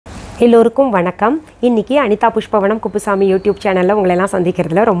எல்லோருக்கும் வணக்கம். இன்னைக்கு அனிதா புஷ்பவனம் குப்புசாமி யூடியூப் சேனலில் உங்களெல்லாம்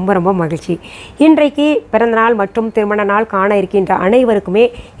சந்திக்கிறதுல ரொம்ப மகிழ்ச்சி. இன்றைக்கு பிறந்தநாள் மற்றும் திருமண நாள் காண இருக்கின்ற அனைவருக்குமே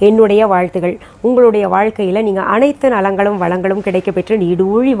என்னுடைய வாழ்த்துகள். உங்களுடைய வாழ்க்கையில் நீங்கள் அனைத்து நலங்களும் வளங்களும் கிடைக்கப்பெற்று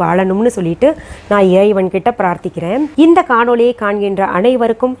நீடூழி வாழணும்னு சொல்லிட்டு நான் இறைவன்கிட்ட பிரார்த்திக்கிறேன். இந்த காணொலியை காண்கின்ற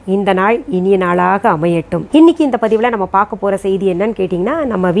அனைவருக்கும் இந்த நாள் இனிய நாளாக அமையட்டும். இன்னைக்கு இந்த பதிவில் நம்ம பார்க்க போகிற செய்தி என்னன்னு கேட்டிங்கன்னா,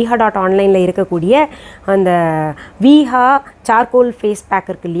 நம்ம viha.online இருக்கக்கூடிய அந்த விஹா சார்கோல் ஃபேஸ்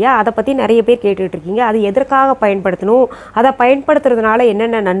பேக் இருக்கு இல்லையா, அதை பற்றி நிறைய பேர் கேட்டுட்ருக்கீங்க. அது எதற்காக பயன்படுத்தணும், அதை பயன்படுத்துறதுனால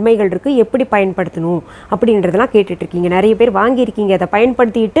என்னென்ன நன்மைகள் இருக்குது, எப்படி பயன்படுத்தணும் அப்படின்றதெல்லாம் கேட்டுட்ருக்கீங்க. நிறைய பேர் வாங்கியிருக்கீங்க, அதை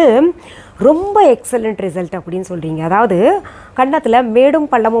பயன்படுத்திட்டு ரொம்ப எக்ஸலண்ட் ரிசல்ட் அப்படின்னு சொல்கிறீங்க. அதாவது கன்னத்தில் மேடும்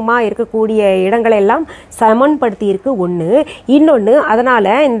பள்ளமுமாக இருக்கக்கூடிய இடங்களெல்லாம் சமன்படுத்தி இருக்குது ஒன்று. இன்னொன்று, அதனால்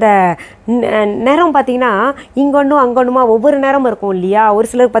இந்த நிறம் பார்த்திங்கன்னா இங்கொன்னும் அங்கொன்னுமா ஒவ்வொரு நேரமும் இருக்கும் இல்லையா. ஒரு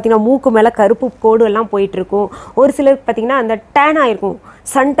சிலருக்கு பார்த்திங்கன்னா மூக்கு மேலே கருப்பு கோடு எல்லாம் போயிட்டுருக்கும். ஒரு சிலருக்கு பார்த்திங்கன்னா அந்த டேன் ஆகிருக்கும்,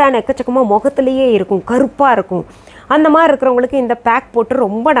 சன் டேன் எக்கச்சக்கமாக முகத்துலேயே இருக்கும், கருப்பாக இருக்கும். அந்த மாதிரி இருக்கிறவங்களுக்கு இந்த பேக் போட்டு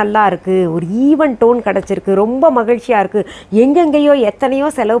ரொம்ப நல்லா இருக்குது, ஒரு ஈவன் டோன் கிடச்சிருக்கு, ரொம்ப மகிழ்ச்சியாக இருக்குது. எங்கெங்கேயோ எத்தனையோ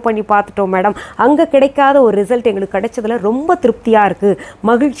செலவு பண்ணி பார்த்துட்டோம் மேடம், அங்கே கிடைக்காத ஒரு ரிசல்ட் எங்களுக்கு கிடைச்சதில் ரொம்ப திருப்தியாக இருக்குது,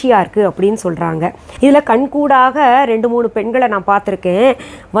 மகிழ்ச்சியாக இருக்குது அப்படின்னு சொல்கிறாங்க. இதில் கண்கூடாக 2-3 பெண்களை நான் பார்த்துருக்கேன்,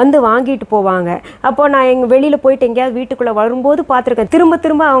 வந்து வாங்கிட்டு போவாங்க. அப்போ நான் எங்கள் வெளியில் போயிட்டு எங்கேயாவது வீட்டுக்குள்ளே வரும்போது பார்த்துருக்கேன்,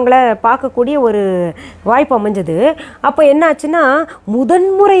 திரும்ப அவங்கள பார்க்கக்கூடிய ஒரு வாய்ப்பு அமைஞ்சது. அப்போ என்னாச்சுன்னா,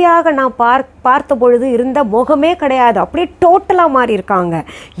 முதன்முறையாக நான் பார்த்த பொழுது இருந்த முகமே கிடையாது, அப்படியே டோட்டலாக மாறி இருக்காங்க.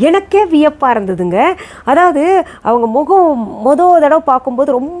 எனக்கே வியப்பாக இருந்ததுங்க. அதாவது அவங்க முகம் தடவை பார்க்கும்போது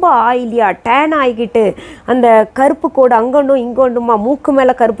ரொம்ப ஆயிலியாக டேன் ஆகிக்கிட்டு, அந்த கருப்பு கோடு அங்கொன்றும் இங்கொன்றுமா, மூக்கு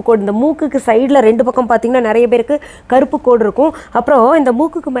மேலே கருப்பு கோடு, இந்த மூக்குக்கு சைடில் 2 பக்கம் பார்த்திங்கன்னா நிறைய பேருக்கு கருப்பு கோடு இருக்கும். அப்புறம் இந்த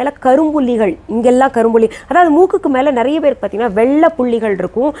மூக்குக்கு மேலே கரும்புள்ளிகள், இங்கெல்லாம் கரும்புள்ளி, அதாவது மூக்குக்கு மேலே நிறைய பேருக்கு பார்த்திங்கன்னா வெள்ளை புள்ளிகள்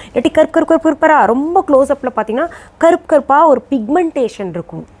இருக்கும், இல்லாட்டி கருப்பராக ரொம்ப க்ளோஸ்அப்பில் பார்த்திங்கன்னா கருப்பாக ஒரு பிக்மெண்டேஷன்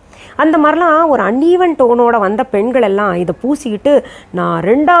இருக்கும். அந்த மாதிரிலாம் ஒரு அன்ஈவன் டோனோட வந்த பெண்கள் எல்லாம் இதை பூசிக்கிட்டு நான்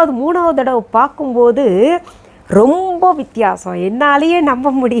 2வது 3வது தடவை பார்க்கும்போது ரொம்ப வித்தியாசம், என்னாலேயே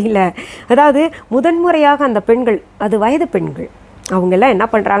நம்ப முடியல. அதாவது முதன்முறையாக அந்த பெண்கள், அது வயது பெண்கள், அவங்கெல்லாம் என்ன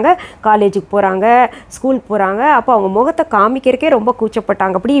பண்ணுறாங்க, காலேஜுக்கு போகிறாங்க, ஸ்கூலுக்கு போகிறாங்க. அப்போ அவங்க முகத்தை காமிக்கிறக்கே ரொம்ப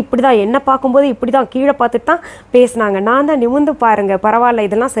கூச்சப்பட்டாங்க. இப்படி தான் என்ன பார்க்கும்போது இப்படி தான் கீழே பார்த்துட்டு தான் பேசினாங்க. நான் தான் நிமிர்ந்து பாருங்கள், பரவாயில்ல,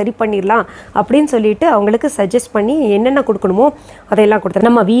 இதெல்லாம் சரி பண்ணிடலாம் அப்படின்னு சொல்லிட்டு அவங்களுக்கு சஜஸ்ட் பண்ணி என்னென்ன கொடுக்கணுமோ அதையெல்லாம் கொடுத்தேன்.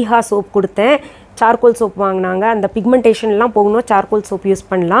 நம்ம விஹா சோப் கொடுத்தேன், சார்கோல் சோப் வாங்கினாங்க. அந்த பிக்மெண்டேஷன்லாம் போகணும், சார்கோல் சோப் யூஸ்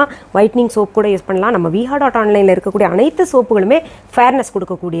பண்ணலாம், ஒயிட்னிங் சோப் கூட யூஸ் பண்ணலாம். நம்ம viha.online இருக்கக்கூடிய அனைத்து சோப்புகளுமே ஃபேர்னஸ்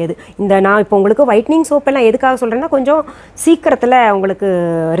கொடுக்கக்கூடியது. இந்த நான் இப்போ உங்களுக்கு ஒயிட்னிங் சோப்பெல்லாம் எதுக்காக சொல்கிறேன்னா, கொஞ்சம் சீக்கிரத்தில் உங்களுக்கு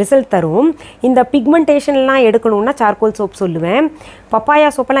ரிசல்ட் தரும். இந்த பிக்மெண்டேஷன்லாம் எடுக்கணும்னா சார்கோல் சோப் சொல்லுவேன். Papaya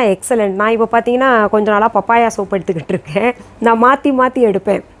சோப்பெல்லாம் excellent. நான் இப்போ பார்த்தீங்கன்னா கொஞ்ச நாளாக பப்பாயா சோப் எடுத்துக்கிட்டு இருக்கேன். நான் மாற்றி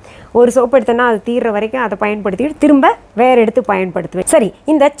எடுப்பேன். ஒரு சோப்பு எடுத்தேன்னா அது தீர்ற வரைக்கும் அதை பயன்படுத்திட்டு திரும்ப வேறு எடுத்து பயன்படுத்துவேன். சரி,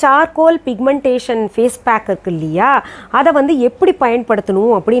 இந்த சார்கோல் பிக்மெண்டேஷன் ஃபேஸ் பேக் இருக்கு இல்லையா, அதை வந்து எப்படி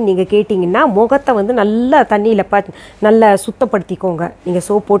பயன்படுத்தணும் அப்படின்னு நீங்கள் கேட்டிங்கன்னா, முகத்தை வந்து நல்லா தண்ணியில் நல்லா சுத்தப்படுத்திக்கோங்க. நீங்கள்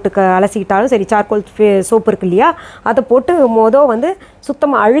சோப் போட்டு அலசிக்கிட்டாலும் சரி, சார்கோல் சோப்பு இருக்கு இல்லையா, அதை போட்டு வந்து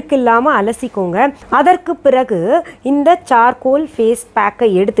சுத்தமாக அழுக்கு இல்லாமல் அலசிக்கோங்க. அதற்கு பிறகு இந்த சார்கோல் ஃபேஸ் பேக்கை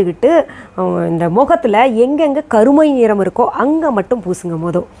எடுத்துக்கிட்டு இந்த முகத்தில் எங்கெங்கே கருமை நிறம் இருக்கோ அங்கே மட்டும்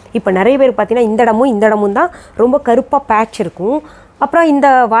பூசுங்க. இப்போ நிறைய பேர் பார்த்தீங்கன்னா இந்த இடமும் தான் ரொம்ப கருப்பாக பேட்ச் இருக்கும். அப்புறம் இந்த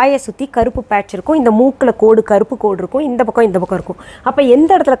வாயை சுற்றி கருப்பு பேட்ச் இருக்கும், இந்த மூக்கில் கருப்பு கோடு இருக்கும், இந்த பக்கம் இருக்கும். அப்போ எந்த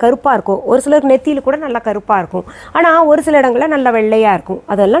இடத்துல கருப்பாக இருக்கும், ஒரு சிலருக்கு நெத்தியில் கூட நல்லா கருப்பாக இருக்கும், ஆனால் ஒரு சில இடங்களில் நல்லா வெள்ளையாக இருக்கும்.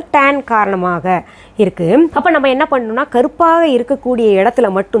 அதெல்லாம் டேன் காரணமாக இருக்குது. அப்போ நம்ம என்ன பண்ணணும்னா, கருப்பாக இருக்கக்கூடிய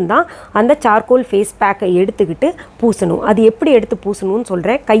இடத்துல மட்டும்தான் அந்த சார்கோல் ஃபேஸ் பேக்கை எடுத்துக்கிட்டு பூசணும். அது எப்படி எடுத்து பூசணும்னு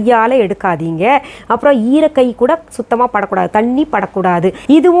சொல்கிறேன். கையால் எடுக்காதீங்க. அப்புறம் ஈரக்கை கூட சுத்தமாக படக்கூடாது, தண்ணி படக்கூடாது.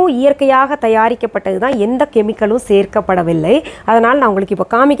 இதுவும் இயற்கையாக தயாரிக்கப்பட்டது தான், எந்த கெமிக்கலும் சேர்க்கப்படவில்லை. அதனால் நான் உங்களுக்கு இப்போ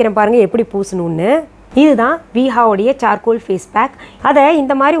காமிக்கிறேன் பாருங்கள் எப்படி பூசணும்னு. இதுதான் விஹாவுடைய சார்கோல் ஃபேஸ் பேக். அதை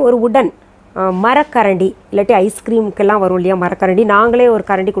இந்த மாதிரி ஒரு உடன் மரக்கரண்டி, இல்லாட்டி ஐஸ்கிரீமுக்கெல்லாம் வரும் இல்லையா மரக்கரண்டி, நாங்களே ஒரு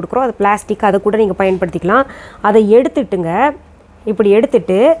கரண்டி கொடுக்குறோம், அது பிளாஸ்டிக், அதை கூட நீங்கள் பயன்படுத்திக்கலாம். அதை எடுத்துட்டுங்க, இப்படி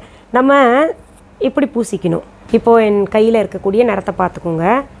எடுத்துட்டு நம்ம இப்படி பூசிக்கணும். இப்போது என் கையில் இருக்கக்கூடிய நிறத்தை பார்த்துக்கோங்க.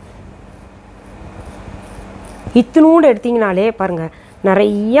 இத்தினூண்டு எடுத்திங்கனாலே பாருங்கள்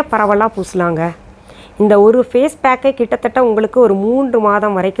நிறைய பரவலாக பூசலாங்க. இந்த ஒரு ஃபேஸ் பேக்கை கிட்டத்தட்ட உங்களுக்கு ஒரு 3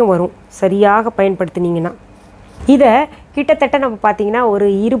 மாதம் வரைக்கும் வரும், சரியாக பயன்படுத்தினீங்கன்னா. இதை கிட்டத்தட்ட நம்ம பார்த்திங்கன்னா ஒரு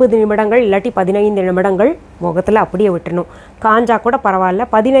 20 நிமிடங்கள் இல்லாட்டி 15 நிமிடங்கள் முகத்தில் அப்படியே விட்டுறணும். காஞ்சா கூட பரவாயில்ல.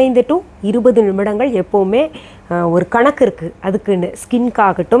 15 to 20 நிமிடங்கள் எப்போவுமே ஒரு கணக்கு இருக்குது அதுக்குன்னு.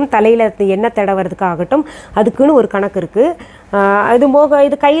 ஸ்கின்காகட்டும், தலையில் எண்ணெய் தடவுறதுக்காகட்டும், அதுக்குன்னு ஒரு கணக்கு இருக்குது.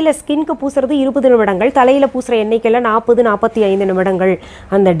 இது கையில் ஸ்கின்க்கு பூசுறது 20 நிமிடங்கள், தலையில் பூசுகிற எண்ணெய்க்கெல்லாம் 40-45 நிமிடங்கள்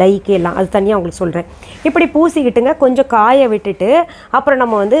அந்த டைக்கு எல்லாம். அது தனியாக உங்களுக்கு சொல்கிறேன். இப்படி பூசிக்கிட்டுங்க கொஞ்சம் காய விட்டுட்டு அப்புறம்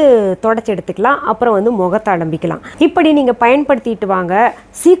நம்ம வந்து தொடச்சி எடுத்துக்கலாம். அப்புறம் வந்து முகத்தை அலம்பிக்கலாம். இப்படி நீங்கள் பயன்படுத்திட்டு வாங்க,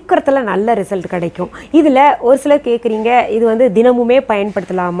 சீக்கிரத்தில் நல்ல ரிசல்ட் கிடைக்கும். இதில் ஒரு சிலர் கேட்குறீங்க, இது வந்து தினமுமே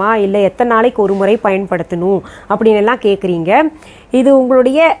பயன்படுத்தலாமா, இல்லை எத்தனை நாளைக்கு ஒரு முறை பயன்படுத்தணும் அப்படின்னு எல்லாம் கேட்குறீங்க. இது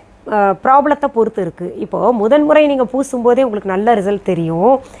உங்களுடைய ப்ராப்ளத்தை பொறுத்து இருக்குது. இப்போது முதன்முறை நீங்கள் பூசும்போதே உங்களுக்கு நல்ல ரிசல்ட்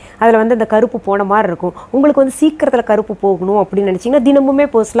தெரியும். அதில் வந்து இந்த கருப்பு போன மாதிரி இருக்கும். உங்களுக்கு வந்து சீக்கிரத்தில் கருப்பு போகணும் அப்படின்னு நினச்சிங்கன்னா தினமுமே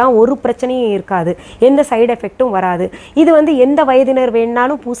பூசலாம், ஒரு பிரச்சனையும் இருக்காது, எந்த சைடு எஃபெக்ட்டும் வராது. இது வந்து எந்த வயதினர்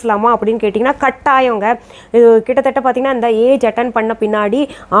வேணாலும் பூசலாமா அப்படின்னு கேட்டிங்கன்னா கட்டாயங்க. இது கிட்டத்தட்ட பார்த்திங்கன்னா இந்த ஏஜ் அட்டன் பண்ண பின்னாடி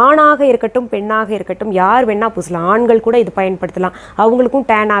ஆணாக இருக்கட்டும் பெண்ணாக இருக்கட்டும் யார் வேணால் பூசலாம். ஆண்கள் கூட இது பயன்படுத்தலாம். அவங்களுக்கும்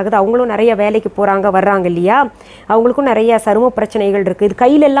டேன் ஆகுது, அவங்களும் நிறைய வேலைக்கு போகிறாங்க வர்றாங்க இல்லையா, அவங்களுக்கும் நிறைய சரும பிரச்சனைகள் இருக்குது. இது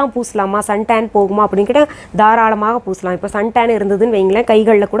கையிலெல்லாம் பூசலாமா, சன் டேன் போகுமா அப்படின்னு கேட்டால் தாராளமாக பூசலாம். இப்போ சன் டேன் இருந்ததுன்னு வைங்களேன்,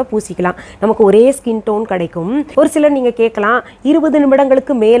 கைகளில் கூட பூசிக்கலாம், நமக்கு ஒரே ஸ்கின் டோன் கிடைக்கும். ஒரு சிலர் நீங்கள் கேட்கலாம், 20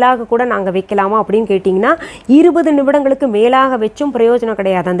 நிமிடங்களுக்கு மேலாக கூட நாங்கள் வைக்கலாமா அப்படின்னு கேட்டிங்கன்னா 20 நிமிடங்களுக்கு மேலாக வச்சும் பிரயோஜனம்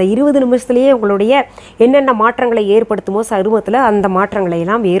கிடையாது. அந்த 20 நிமிஷத்துலேயே உங்களுடைய என்னென்ன மாற்றங்களை ஏற்படுத்துமோ சருமத்தில் அந்த மாற்றங்களை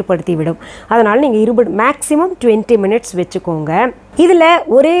எல்லாம் ஏற்படுத்தி விடும். அதனால் நீங்கள் மேக்ஸிமம் 20 மினிட்ஸ் வச்சுக்கோங்க. இதில்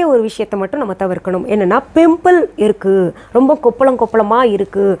ஒரே ஒரு விஷயத்தை மட்டும் நம்ம தவிர்க்கணும். என்னென்னா பிம்பிள் இருக்குது, ரொம்ப கொப்பளமாக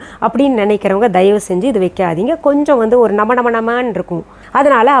இருக்குது அப்படின்னு நினைக்கிறவங்க தயவு செஞ்சு இது வைக்காதீங்க. கொஞ்சம் வந்து ஒரு நமன்னு இருக்கும்,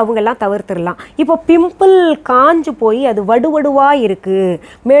 அதனால் அவங்கெல்லாம் தவிர்த்துடலாம். இப்போ பிம்பிள் காஞ்சு போய் அது வடுவடுவாக இருக்குது,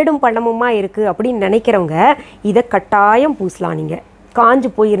 மேடும் பள்ளமுமாக இருக்குது அப்படின்னு நினைக்கிறவங்க இதை கட்டாயம் பூசலாம். நீங்கள்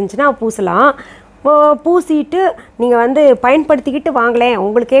காஞ்சு போயிருந்துச்சுன்னா பூசலாம். பூசிட்டு நீங்கள் வந்து பயன்படுத்திக்கிட்டு வாங்களேன்,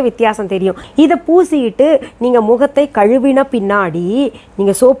 உங்களுக்கே வித்தியாசம் தெரியும். இதை பூசிக்கிட்டு நீங்கள் முகத்தை கழுவின பின்னாடி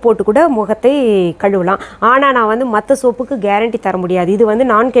நீங்கள் சோப் போட்டு கூட முகத்தை கழுவலாம். ஆனால் நான் வந்து மற்ற சோப்புக்கு கேரண்டி தர முடியாது. இது வந்து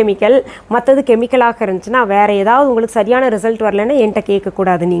நான் கெமிக்கல், மற்றது கெமிக்கலாக இருந்துச்சுன்னா வேறு ஏதாவது உங்களுக்கு சரியான ரிசல்ட் வரலன்னா என்கிட்ட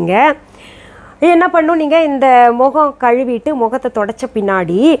கேட்கக்கூடாது. நீங்கள் என்ன பண்ணும், நீங்கள் இந்த முகம் கழுவிட்டு முகத்தை தொடச்ச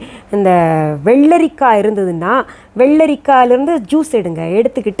பின்னாடி இந்த வெள்ளரிக்காய் இருந்ததுன்னா வெள்ளரிக்காயிலேருந்து ஜூஸ்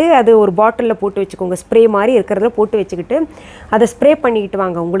எடுத்துக்கிட்டு அது ஒரு பாட்டிலில் போட்டு வச்சுக்கோங்க. ஸ்ப்ரே மாதிரி இருக்கிறதுல போட்டு வச்சுக்கிட்டு அதை ஸ்ப்ரே பண்ணிக்கிட்டு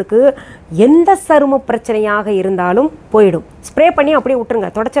வாங்க. உங்களுக்கு எந்த சரும பிரச்சனையாக இருந்தாலும் போயிடும். ஸ்ப்ரே பண்ணி அப்படியே விட்டுருங்க,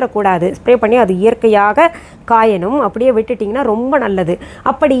 தொடச்சிடக்கூடாது. ஸ்ப்ரே பண்ணி அது இயற்கையாக காயணும். அப்படியே விட்டுட்டிங்கன்னா ரொம்ப நல்லது.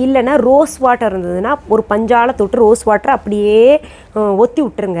 அப்படி இல்லைன்னா ரோஸ் வாட்டர் இருந்ததுன்னா ஒரு பஞ்சால தொட்டு ரோஸ் வாட்டரை அப்படியே ஒத்தி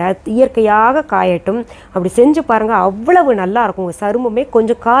விட்டுருங்க, இயற்கையாக காயட்டும். அப்படி செஞ்சு பாருங்கள், அவ்வளவு நல்லா இருக்கும். உங்கள் சருமமே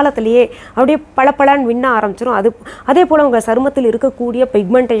கொஞ்சம் காலத்திலேயே அப்படியே பளபளன்னு விண்ண ஆரம்பிச்சிடும். அதே போல் உங்கள் சருமத்தில் இருக்கக்கூடிய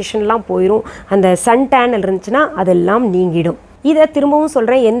பிக்மெண்டேஷன்லாம் போயிடும். அந்த சன் டேன் இருந்துச்சுன்னா அதெல்லாம் நீங்கிடும். இதை திரும்பவும்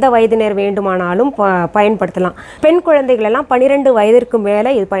சொல்கிறேன், எந்த வயதினர் வேண்டுமானாலும் பயன்படுத்தலாம். பெண் குழந்தைகளெல்லாம் 12 வயதிற்கு மேலே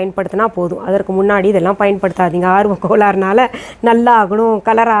இது பயன்படுத்தினா போதும். அதற்கு முன்னாடி இதெல்லாம் பயன்படுத்தாதீங்க. ஆர்வ கோளாறுனால நல்லா ஆகணும்,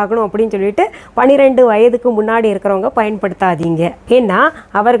 கலர் ஆகணும் அப்படின்னு சொல்லிட்டு 12 வயதுக்கு முன்னாடி இருக்கிறவங்க பயன்படுத்தாதீங்க. ஏன்னா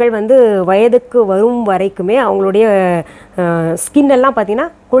அவர்கள் வந்து வயதுக்கு வரும் வரைக்குமே அவங்களுடைய ஸ்கின் எல்லாம் பார்த்திங்கன்னா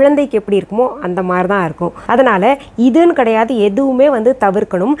குழந்தைக்கு எப்படி இருக்குமோ அந்த மாதிரி தான் இருக்கும். அதனால் இதுன்னு கிடையாது, எதுவுமே வந்து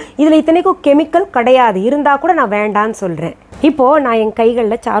தவிர்க்கணும். இதில் இத்தனைக்கும் கெமிக்கல் கிடையாது, இருந்தால் கூட நான் வேண்டான்னு சொல்கிறேன். இப்போது நான் என்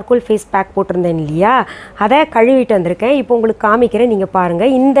கைகளில் சார்கோல் ஃபேஸ் பேக் போட்டிருந்தேன் இல்லையா, அதை கழுவிட்டு வந்திருக்கேன். இப்போ உங்களுக்கு காமிக்கிறேன், நீங்கள்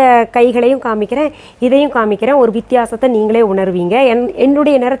பாருங்கள். இந்த கைகளையும் காமிக்கிறேன், இதையும் காமிக்கிறேன். ஒரு வித்தியாசத்தை நீங்களே உணர்வீங்க.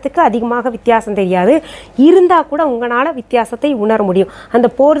 என்னுடைய நிறத்துக்கு அதிகமாக வித்தியாசம் தெரியாது, இருந்தால் கூட உங்களால் வித்தியாசத்தை உணர முடியும். அந்த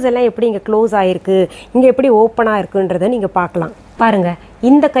போர்ஸ் எல்லாம் எப்படி இங்கே க்ளோஸ் ஆகிருக்கு, இங்கே எப்படி ஓப்பனாக இருக்குன்றதை நீங்கள் பார்க்கலாம். பாருங்கள்,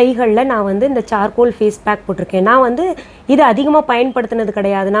 இந்த கைகளில் நான் வந்து இந்த சார்கோல் ஃபேஸ் பேக் போட்டிருக்கேன். நான் வந்து இது அதிகமாக பயன்படுத்தினது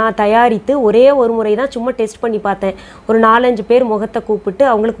கிடையாது. நான் தயாரித்து ஒரே ஒரு முறை தான் சும்மா டெஸ்ட் பண்ணி பார்த்தேன். ஒரு 4-5 பேர் முகத்தை கூப்பிட்டு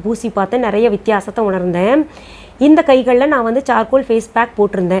அவங்களுக்கு பூசி பார்த்தேன், நிறைய வித்தியாசத்தை உணர்ந்தேன். இந்த கைகளில் நான் வந்து சார்கோல் ஃபேஸ் பேக்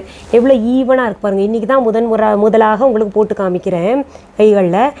போட்டிருந்தேன். எவ்வளோ ஈவனாக இருக்கு பாருங்கள். இன்றைக்கி தான் முதலாக உங்களுக்கு போட்டு காமிக்கிறேன்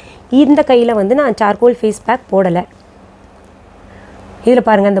கைகளில். இந்த கையில் வந்து நான் சார்கோல் ஃபேஸ் பேக் போடலை. இதில்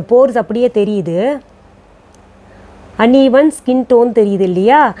பாருங்கள், அந்த போர்ஸ் அப்படியே தெரியுது, அன்ஈவன் ஸ்கின் டோன் தெரியுது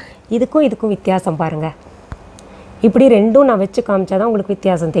இல்லையா. இதுக்கும் வித்தியாசம் பாருங்கள். இப்படி ரெண்டும் நான் வச்சு காமிச்சா தான் உங்களுக்கு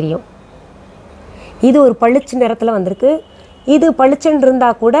வித்தியாசம் தெரியும். இது ஒரு பளிச்சு நிறத்தில் வந்திருக்கு, இது பளிச்சுன்னு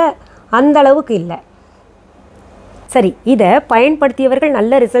இருந்தால் கூட அந்த அளவுக்கு இல்லை. சரி, இதை பயன்படுத்தியவர்கள்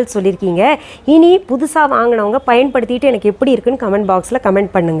நல்ல ரிசல்ட் சொல்லியிருக்கீங்க. இனி புதுசாக வாங்கினவங்க பயன்படுத்திட்டு எனக்கு எப்படி இருக்குன்னு கமெண்ட் பாக்ஸில்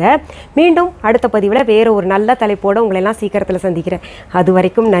கமெண்ட் பண்ணுங்கள். மீண்டும் அடுத்த பதிவில் வேறு ஒரு நல்ல தலைப்போடு உங்களெல்லாம் சீக்கிரத்தில் சந்திக்கிறேன். அது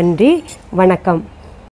வரைக்கும் நன்றி, வணக்கம்.